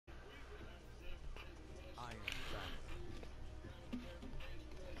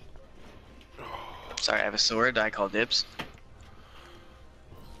Sorry, I have a sword. I call dibs.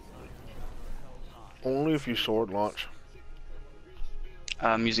 Only if you sword launch.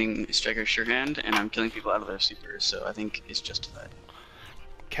 I'm using Striker's Sure Hand, and I'm killing people out of their supers, so I think it's justified.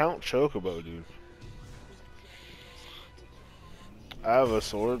 Count Chocobo, dude. I have a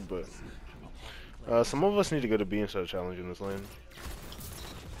sword, but some of us need to go to B and start challenging this lane.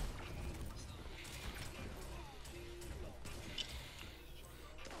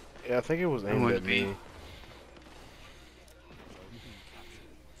 Yeah, I think it was aimed at me.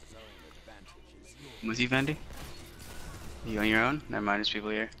 I'm with you, Vandy. You on your own? Never mind, there's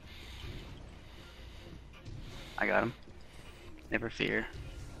people here. I got him. Never fear.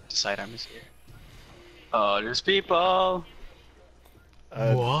 The sidearm is here. Oh, there's people!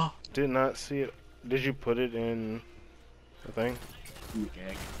 I did not see it. Did you put it in the thing?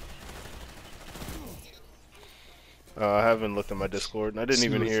 Okay. I haven't looked at my Discord, and I didn't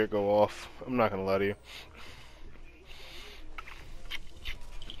even hear it go off. I'm not gonna lie to you.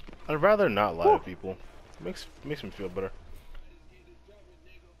 I'd rather not lie to people. Makes me feel better.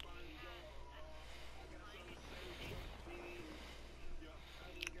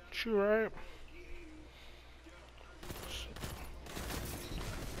 You right?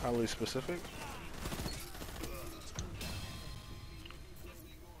 Highly specific.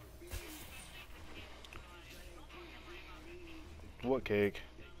 What cake?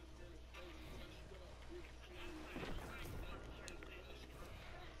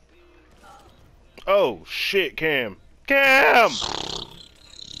 Oh shit, Cam! Cam!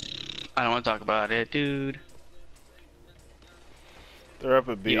 I don't want to talk about it, dude. They're up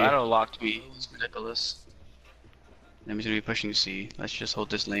at B. He auto-locked me. It's ridiculous. Then he's gonna be pushing C. Let's just hold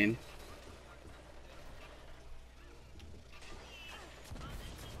this lane.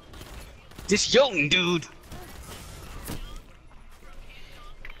 This young dude!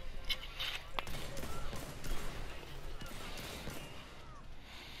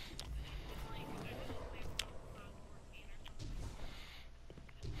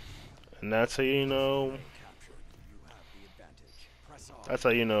 And that's how you know. That's how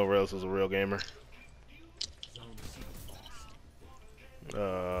you know Rails is a real gamer.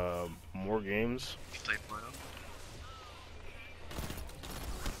 More games.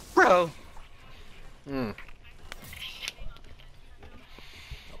 Bro! I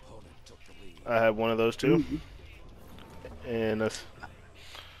had one of those too. And that's.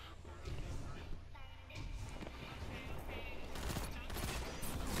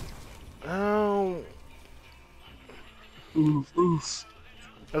 Oh. Oof.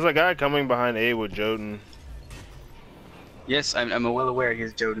 There's a guy coming behind A with Jotun. Yes, I'm well aware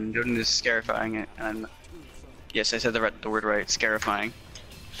he's Jotun. Jotun is scarifying it, and yes, I said the word right, scarifying.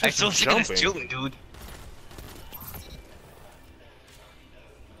 I still think it's Jotun, dude.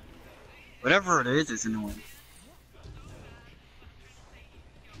 Whatever it is, it's annoying.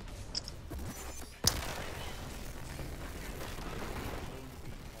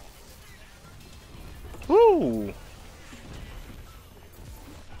 Woo!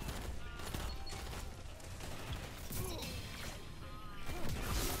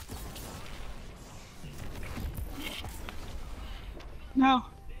 No.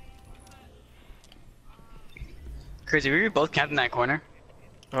 Crazy, were you both camping that corner?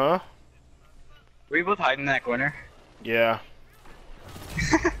 Huh? Were you both hiding in that corner? Yeah.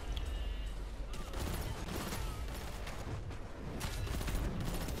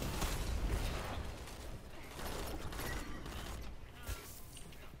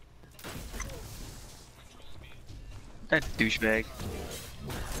 That douchebag.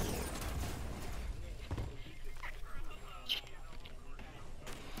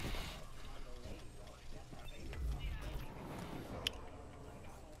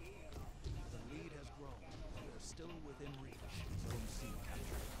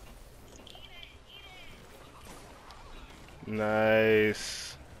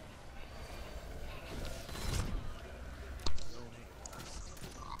 Nice.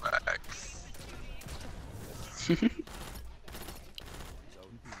 I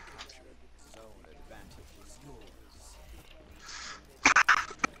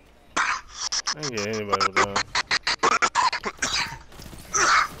can get anybody with that.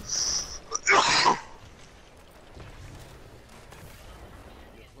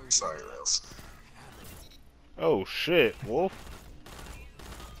 Sorry, Rails. Oh shit, Wolf.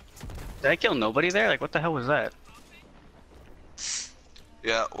 Did I kill nobody there? Like, what the hell was that?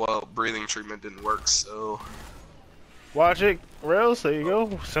 Yeah, well, breathing treatment didn't work, so... Watch it, Rails, there you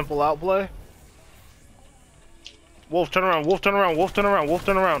go. Simple outplay. Wolf, turn around, Wolf, turn around, Wolf, turn around, Wolf,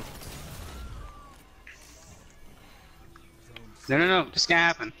 turn around. No, this can't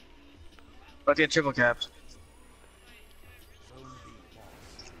happen. About to get triple capped.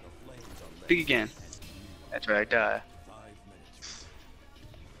 Big again. That's right, I die.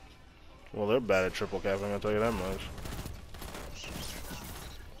 Well, they're bad at triple capping, I'll tell you that much.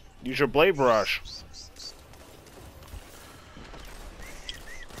 Use your blade brush.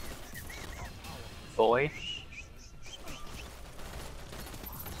 Boy.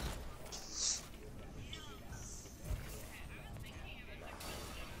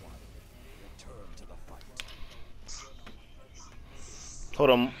 Hold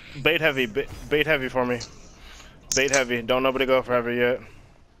on, bait heavy for me. Bait heavy, don't nobody go for heavy yet.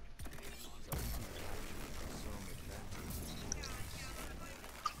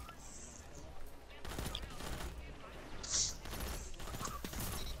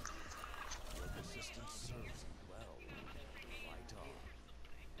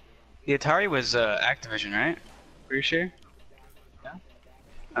 The Atari was Activision, right? Pretty sure? Yeah?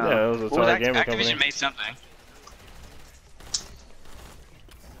 Yeah, it was Atari gaming company. Activision made something.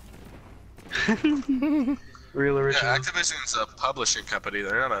 Real original. Yeah, Activision's a publishing company.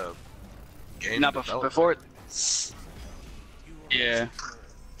 They're not a game Not developer. before. Yeah.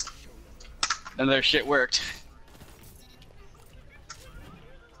 And their shit worked.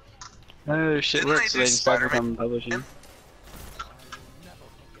 Their shit Didn't worked, they so do they decided to Spider-Man? become publishing.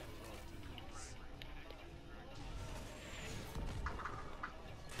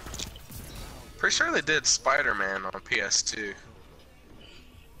 Pretty sure they did Spider-Man on PS2.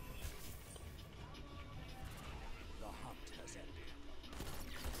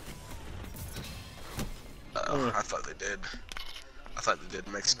 I thought they did. I thought they did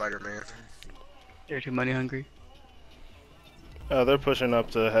make Spider-Man. They're too money hungry. They're pushing up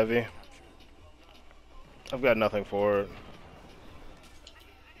to heavy. I've got nothing for it.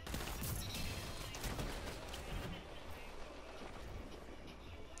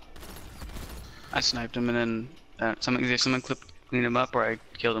 I sniped him and then someone cleaned him up or I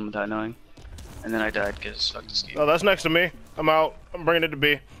killed him without knowing. And then I died because fuck this game. Oh, that's next to me. I'm out. I'm bringing it to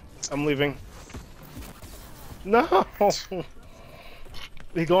B. I'm leaving. No!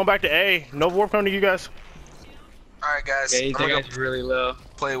 He's going back to A. No warp coming to you guys. Alright guys, Yeah, I'm gonna that guy's really low.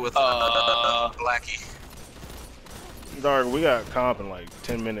 play with Blackie. Dog, we got comp in like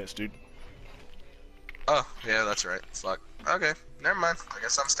 10 minutes, dude. Oh, yeah, that's right. Fuck. Okay, never mind. I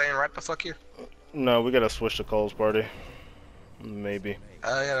guess I'm staying right the fuck here. No, we gotta switch to Cole's party. Maybe.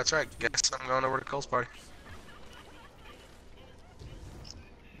 Yeah, that's right. Guess I'm going over to Cole's party.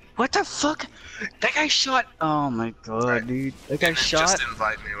 What the fuck? That guy shot. Oh my god, Right. dude. That guy shot. Just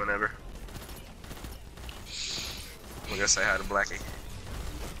invite me whenever. I guess I had a Blackie.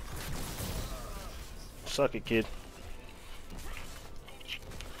 Suck it, kid.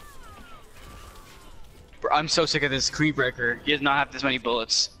 Bro, I'm so sick of this creep breaker. He does not have this many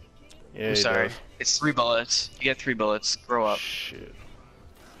bullets. Yeah, I'm he sorry. does. It's 3 bullets. You get 3 bullets. Grow up. Shit.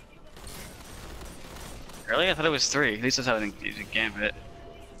 Really? I thought it was 3. At least that's how I think he's a gambit.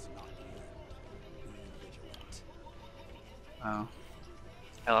 Oh.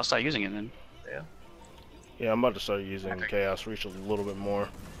 Hell, I'll start using it then. Yeah. Yeah, I'm about to start using Okay. Chaos Reach a little bit more.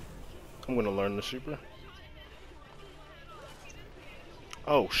 I'm gonna learn the super.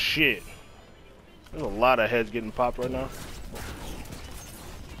 Oh shit. There's a lot of heads getting popped right now.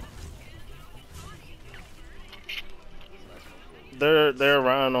 They're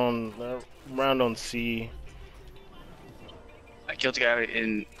around on C. I killed the guy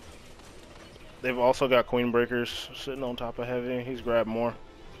in. They've also got Queen Breakers sitting on top of heavy. He's grabbed more.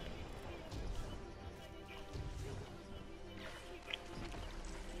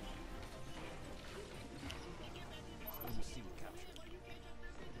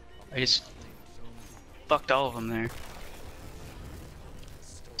 I just fucked all of them there.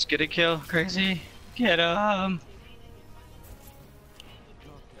 Let's get a kill, crazy. Get him.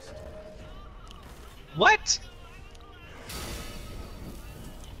 What?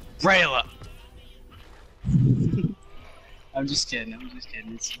 Rayla. I'm just kidding. I'm just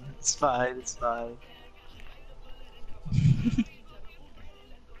kidding. It's fine. It's fine.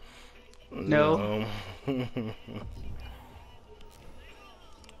 No. No.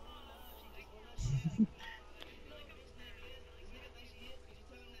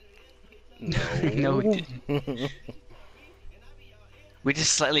 No, we didn't. We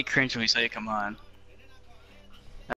just slightly cringed when we saw you come on.